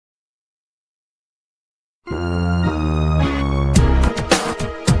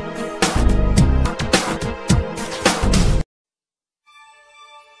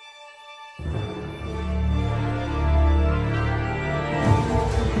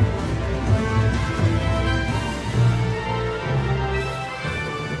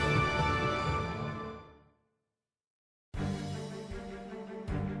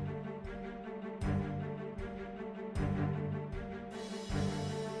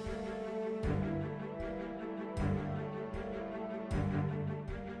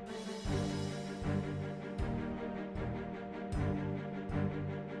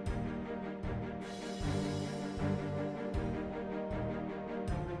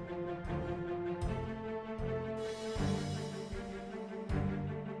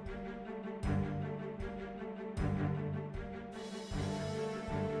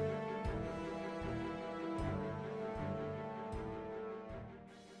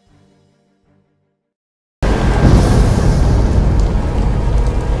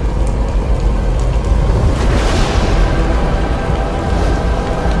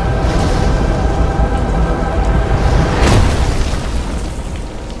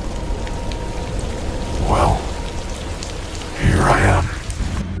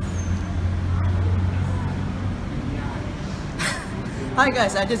Hi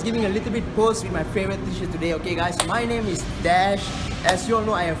guys, I'm just giving a little bit post with my favorite t-shirt today. Okay guys, my name is Dash. As you all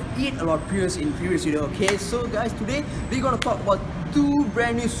know, I have eaten a lot in previous video. Okay, so guys, today we're gonna talk about two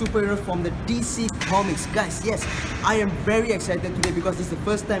brand new superheroes from the DC Comics. Guys, yes, I am very excited today because this is the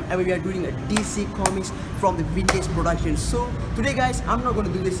first time ever we are doing a DC Comics from the Vintage production. So today guys, I'm not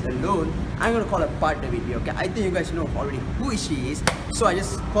gonna do this alone. I'm gonna call a partner with me. Okay, I think you guys know already who she is. So I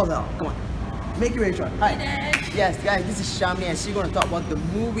just call her out. Come on. Make it very short. Hi. Yes, guys, this is Shamini and she's going to talk about the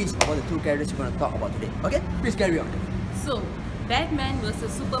movies about the two characters we're going to talk about today. Okay? Please carry on. So, Batman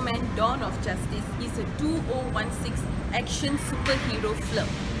vs Superman Dawn of Justice is a 2016 action superhero film.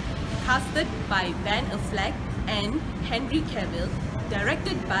 Casted by Ben Affleck and Henry Cavill,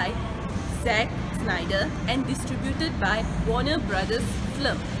 directed by Zack Snyder and distributed by Warner Brothers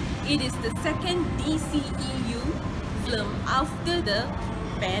Film. It is the second DCEU film after the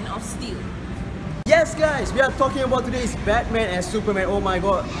Man of Steel. Yes guys, we are talking about today is Batman and Superman. Oh my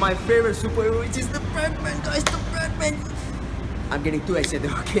god, my favorite superhero, which is the Batman, guys, the Batman. I'm getting too excited.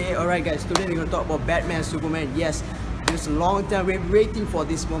 Okay, alright guys, today we're going to talk about Batman and Superman. Yes, it's a long time we're waiting for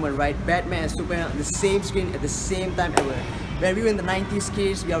this moment, right? Batman and Superman on the same screen at the same time ever. When we were in the 90s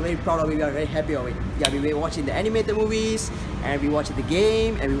kids, we are very proud of it, we are very happy of it. Yeah, we were watching the animated movies, and we watched the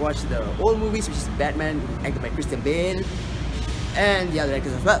game, and we watched the old movies, which is Batman, acted by Christian Bale, and the other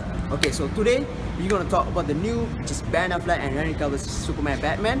actors as well. Okay, so today we're gonna talk about the new, which is Ben Affleck and Henry Cavill's Superman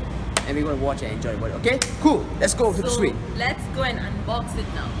Batman, and we're gonna watch and enjoy it. Okay, cool. Let's go to the screen. Let's go and unbox it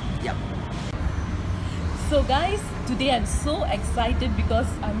now. Yep. So guys, today I'm so excited because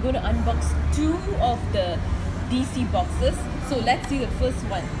I'm going to unbox two of the DC boxes. So let's see the first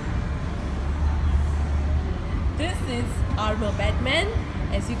one. This is Armor Batman.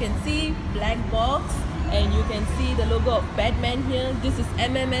 As you can see, black box. And you can see the logo of Batman here. This is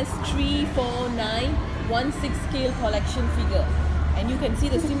MMS349 1/6 scale collection figure. And you can see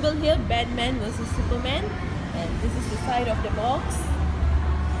the symbol here, Batman vs Superman. And this is the side of the box.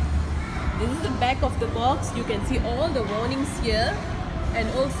 This is the back of the box. You can see all the warnings here. And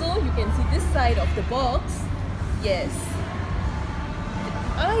also you can see this side of the box. Yes.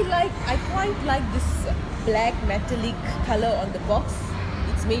 I quite like this black metallic color on the box.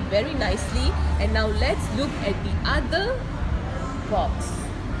 It's made very nicely. And now let's look at the other box.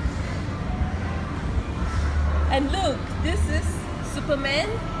 And look, this is Superman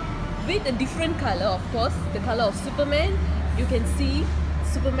with a different color, of course, the color of Superman. You can see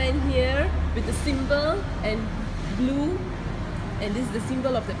Superman here with the symbol and blue, and this is the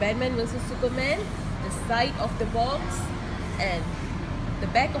symbol of the Batman vs Superman. The side of the box and the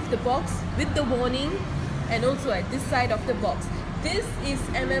back of the box with the warning, and also at this side of the box. This is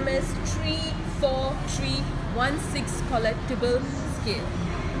MMS343 1/6 collectible scale.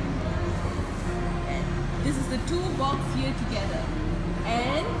 And this is the two box here together.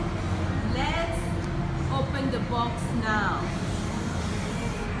 And let's open the box now.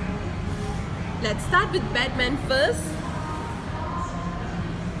 Let's start with Batman first.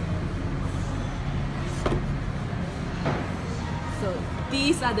 So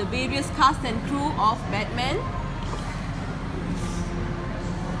these are the various cast and crew of Batman.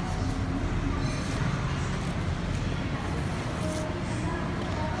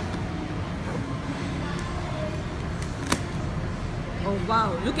 Oh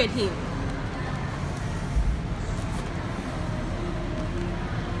wow, look at him.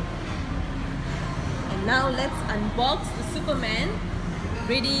 And now let's unbox the Superman.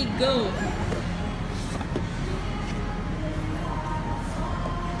 Ready, go.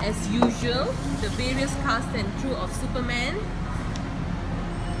 As usual, the various cast and crew of Superman.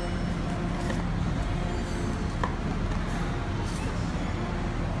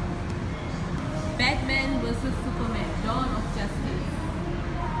 Batman vs Superman, Dawn of Justice.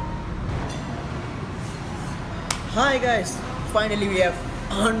 Hi guys, finally we have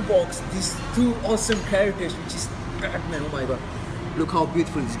unboxed these two awesome characters, which is Batman. Oh my god, look how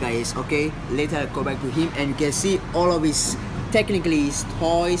beautiful this guy is. Okay, later I'll go back to him and you can see all of his, technically his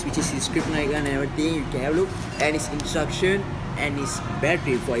toys, which is his kryptonite gun and everything. You can have a look, and his instruction and his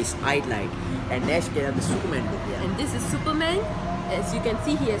battery for his eye light. And next you can have the Superman book. Yeah. And this is Superman. As you can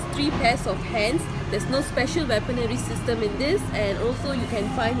see, he has 3 pairs of hands. There's no special weaponry system in this, and also you can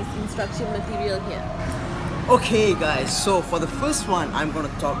find his instruction material here. Okay guys, so for the first one I'm gonna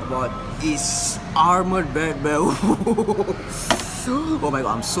talk about is Armored Batman. Oh my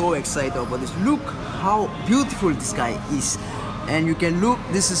god, I'm so excited about this. Look how beautiful this guy is. And you can look,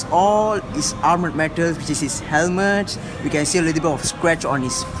 this is all his armored metals, which is his helmet. You can see a little bit of scratch on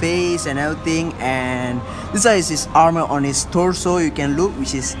his face and everything. And this is his armor on his torso. You can look,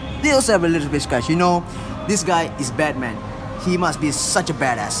 which is, they also have a little bit of scratch. You know, this guy is Batman. he must be such a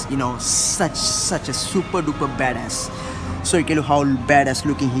badass, you know, such a super duper badass. So you can look how badass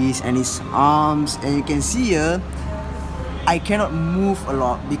looking he is, and his arms, and you can see here I cannot move a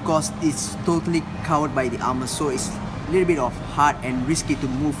lot because it's totally covered by the armor, so it's a little bit of hard and risky to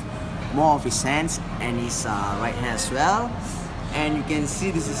move more of his hands and his right hand as well. And you can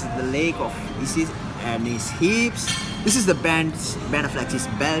see this is the leg of his and his hips. This is the Ben Affleck, his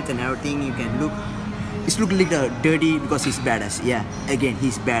belt and everything. You can look, it's looking a little dirty because he's badass. Yeah, again,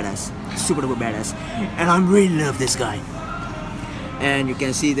 he's badass, super duper badass, and I really love this guy. And you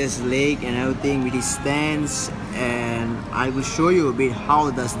can see this leg and everything with his stance, and I will show you a bit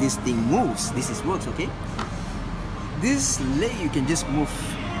how does this thing moves. This is works, okay? This leg you can just move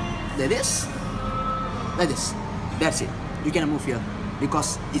like this, that's it. You cannot move here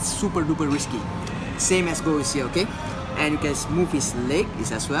because it's super duper risky. Same as goes here, okay? And you can move his leg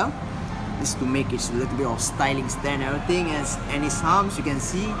as well. This is to make it a little bit of styling stand and everything. And his arms, you can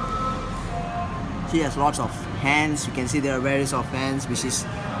see he has lots of hands. You can see there are various of hands, which is,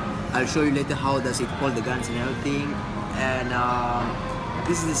 I'll show you later how does it hold the guns and everything. And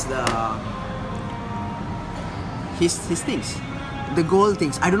this is the his things, the gold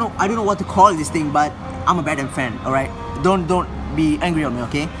things. I don't know what to call this thing, but I'm a Batman fan. All right, don't be angry on me,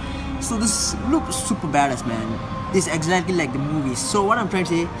 okay? So this looks super badass, man. This is exactly like the movies. So what I'm trying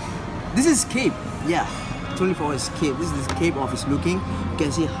to say, this is cape. Yeah, 24 is cape. This is the cape of his looking. You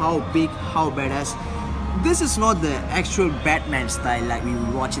can see how big, how badass. This is not the actual Batman style like we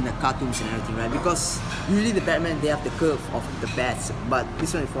watch in the cartoons and everything, right? Because usually the Batman, they have the curve of the bats, but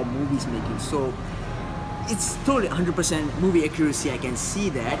this one is for movies making. So it's totally 100% movie accuracy. I can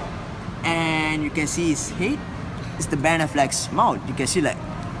see that. And you can see his head. It's the Ben Affleck's mouth. You can see like,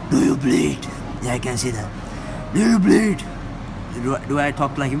 do you bleed? Yeah, I can see that. Do you bleed? Do I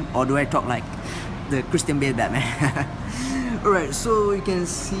talk like him, or do I talk like the Christian Bale Batman? Alright, so you can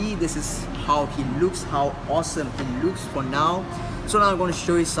see this is how he looks, how awesome he looks for now. So now I'm going to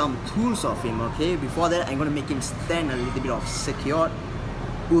show you some tools of him, okay? Before that, I'm going to make him stand a little bit of secured.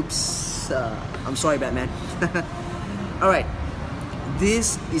 Oops, I'm sorry, Batman. Alright,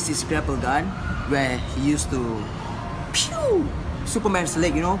 this is his grapple gun, where he used to pew Superman's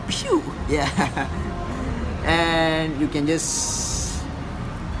leg, you know, pew, yeah. And you can just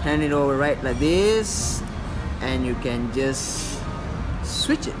hand it over right like this, and you can just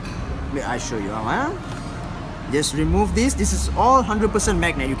switch it. I show you how, huh? Just remove this. This is all 100%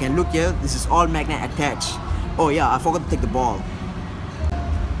 magnet. You can look here. This is all magnet attached. Oh yeah, I forgot to take the ball.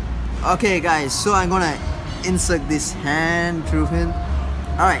 Okay, guys. So I'm gonna insert this hand through him.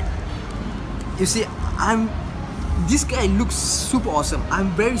 All right. You see, this guy looks super awesome.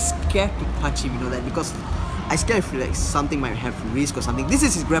 I'm very scared to touch him. You know that, because I scared if like something might have risk or something. This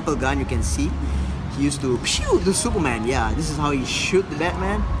is his grapple gun. You can see. He used to shoot the Superman. Yeah, this is how he shoot the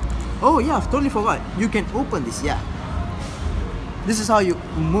Batman. Oh yeah, I've totally forgot. You can open this. Yeah, this is how you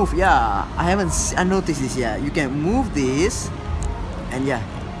move. Yeah, I haven't noticed this. Yeah, you can move this, and yeah,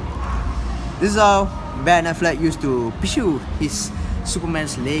 this is how Ben Affleck used to shoot his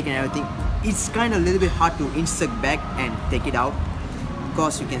Superman's leg and everything. It's kind of a little bit hard to insert back and take it out,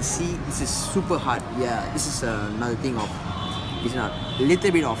 because you can see this is super hard. Yeah, this is another thing of, it's not a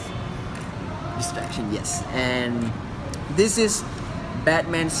little bit of distraction, yes. And this is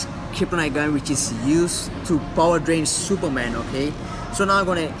Batman's Kryptonite gun, which is used to power drain Superman, okay? So now I'm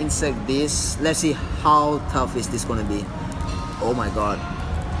gonna insert this. Let's see how tough is this gonna be. Oh my god,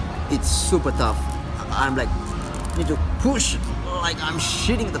 it's super tough. I'm like, need to push like I'm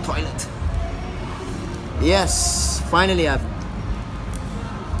shitting the toilet. Yes, finally yep,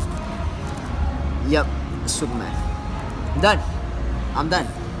 Superman. Done. I'm done.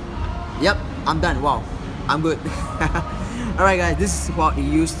 Yep, I'm done. Wow, I'm good. Alright guys, this is what you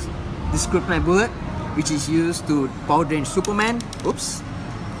used, this Kryptonite bullet, which is used to power drain Superman. Oops.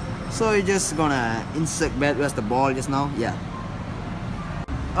 So you're just gonna insert back. Where's the ball just now? Yeah.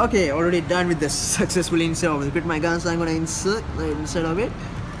 Okay, already done with the successful insert of the Kryptonite gun. So I'm gonna insert the insert of it.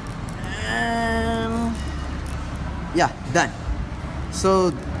 And yeah, done.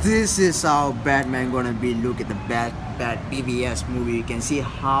 So this is how Batman gonna be look at the bad BVS movie. You can see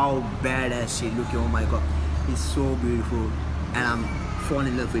how badass he looking. Oh my god, he's so beautiful, and I'm falling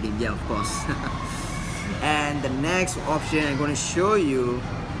in love with him. Yeah, of course. And the next option I'm gonna show you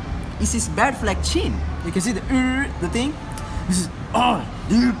is his Batfleck chin. You can see the thing. This is, oh,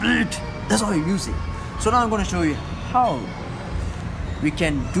 do you bleed? That's how you use it. So now I'm gonna show you how we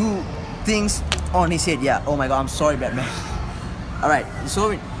can do things on his head. Yeah. Oh my god, I'm sorry, Batman. Alright,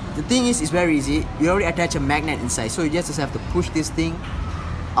 so the thing is, it's very easy. You already attach a magnet inside, so you just have to push this thing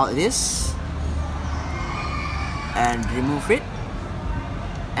out like this, and remove it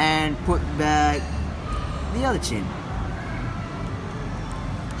and put back the other chin.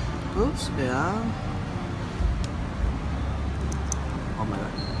 Oops, yeah. Oh my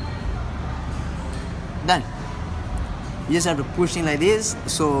god. Done. You just have to push in like this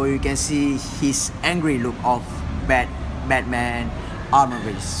so you can see his angry look of Batman armor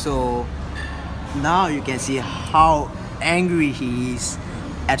base. So now you can see how angry he is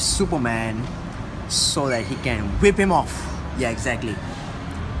at Superman so that he can whip him off. Yeah, exactly.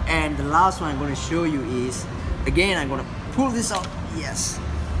 And the last one I'm going to show you is, again, I'm going to pull this out. Yes.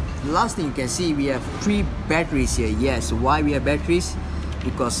 The last thing you can see, we have 3 batteries here. Yes, why we have batteries?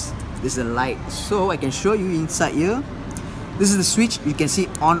 Because this is a light. So I can show you inside here. This is the switch, you can see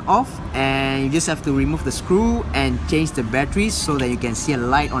on off, and you just have to remove the screw and change the batteries so that you can see a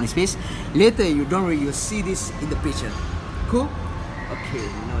light on his face. Later, you don't really, you'll see this in the picture. Cool? Okay,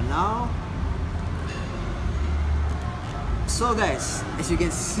 now. So guys, as you can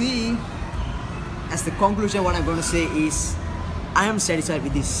see, as the conclusion, what I'm going to say is, I am satisfied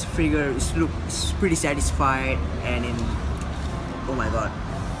with this figure. It looks pretty satisfied, and oh my god,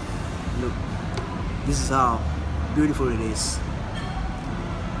 look, this is how beautiful it is.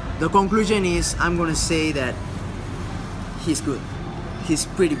 The conclusion is, I'm gonna say that he's good. He's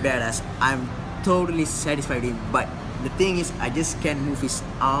pretty badass. I'm totally satisfied with him, but the thing is, I just can't move his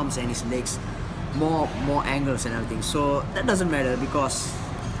arms and his legs more angles and everything, so that doesn't matter because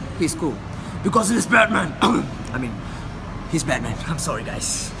he's cool, because he's Batman. I mean, he's Batman. I'm sorry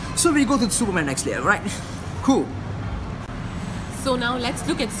guys. So we go to the Superman next layer, right? Cool. So now let's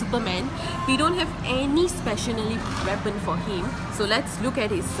look at Superman. We don't have any specially weapon for him. So let's look at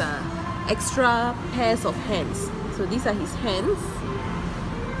his extra pairs of hands. So these are his hands.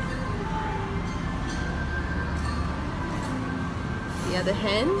 The other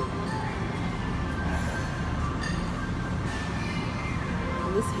hand.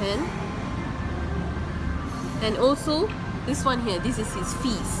 And this hand. And also this one here, this is his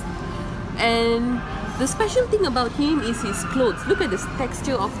feet. And the special thing about him is his clothes. Look at the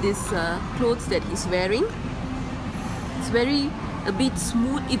texture of this clothes that he's wearing. It's a bit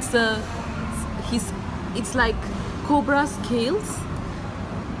smooth. It's like cobra scales.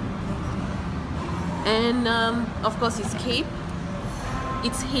 And of course his cape.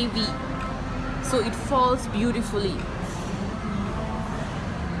 It's heavy, so it falls beautifully.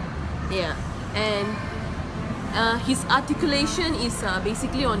 Yeah, and his articulation is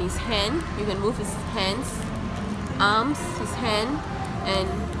basically on his hand. You can move his hands, arms, his hand, and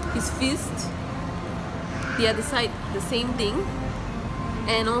his fist. The other side, the same thing.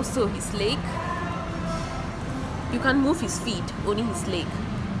 And also his leg. You can't move his feet, only his leg.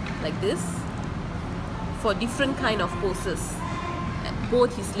 Like this. For different kind of poses.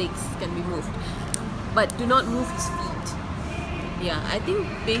 Both his legs can be moved. But do not move his feet. Yeah, I think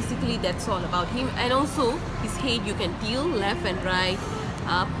basically that's all about him. And also his head you can peel left and right,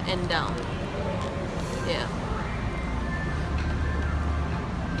 up and down. Yeah.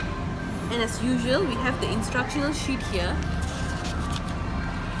 And as usual, we have the instructional sheet here.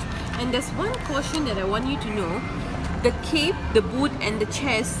 And there's one caution that I want you to know. The cape, the boot and the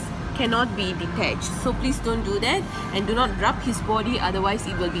chest cannot be detached. So please don't do that, and do not rub his body, otherwise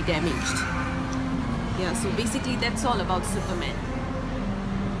it will be damaged. Yeah, so basically that's all about Superman.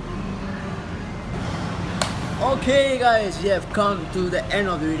 Okay guys, we have come to the end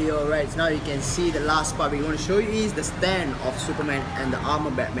of the video. Right now you can see the last part we want to show you is the stand of Superman and the armor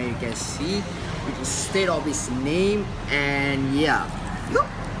Batman. You can see which is state of his name, and yeah, look.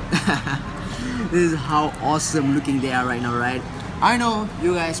 This is how awesome looking they are right now, right? I know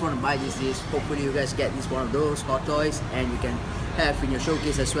you guys want to buy this. Hopefully you guys get this one of those hot toys and you can have in your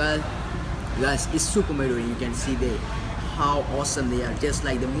showcase as well. You guys, it's Superman. You can see how awesome they are, just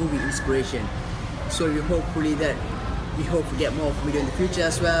like the movie inspiration. So we hope to get more video in the future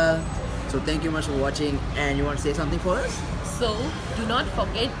as well. So thank you much for watching, and you want to say something for us? So do not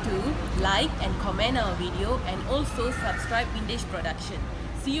forget to like and comment our video, and also subscribe Vindeesh Production.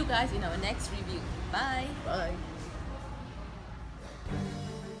 See you guys in our next review. Bye. Bye.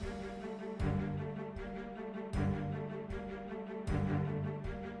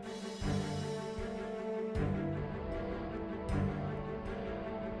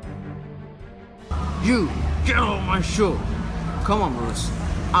 You, get off my show! Come on, Bruce.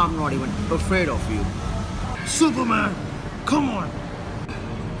 I'm not even afraid of you. Superman, come on!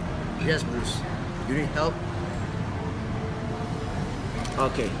 Yes, Bruce. You need help?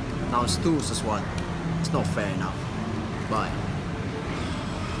 Okay, now it's 2 versus 1. It's not fair enough. Bye.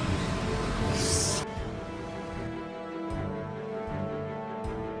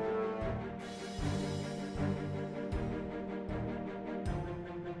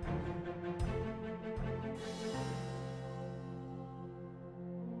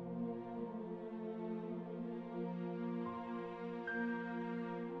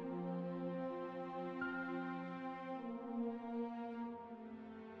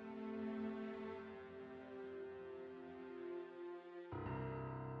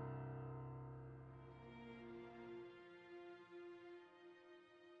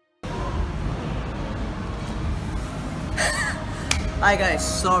 Hi guys,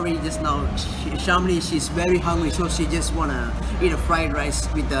 sorry just now. Shamli, she's very hungry, so she just wanna eat a fried rice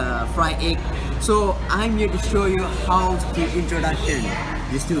with the fried egg. So I'm here to show you how to introduction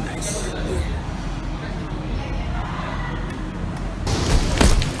these two guys.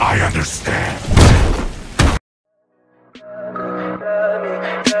 I understand.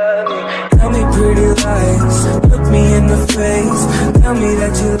 Tell me pretty lies, look me in the face. Tell me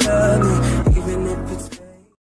that you love me.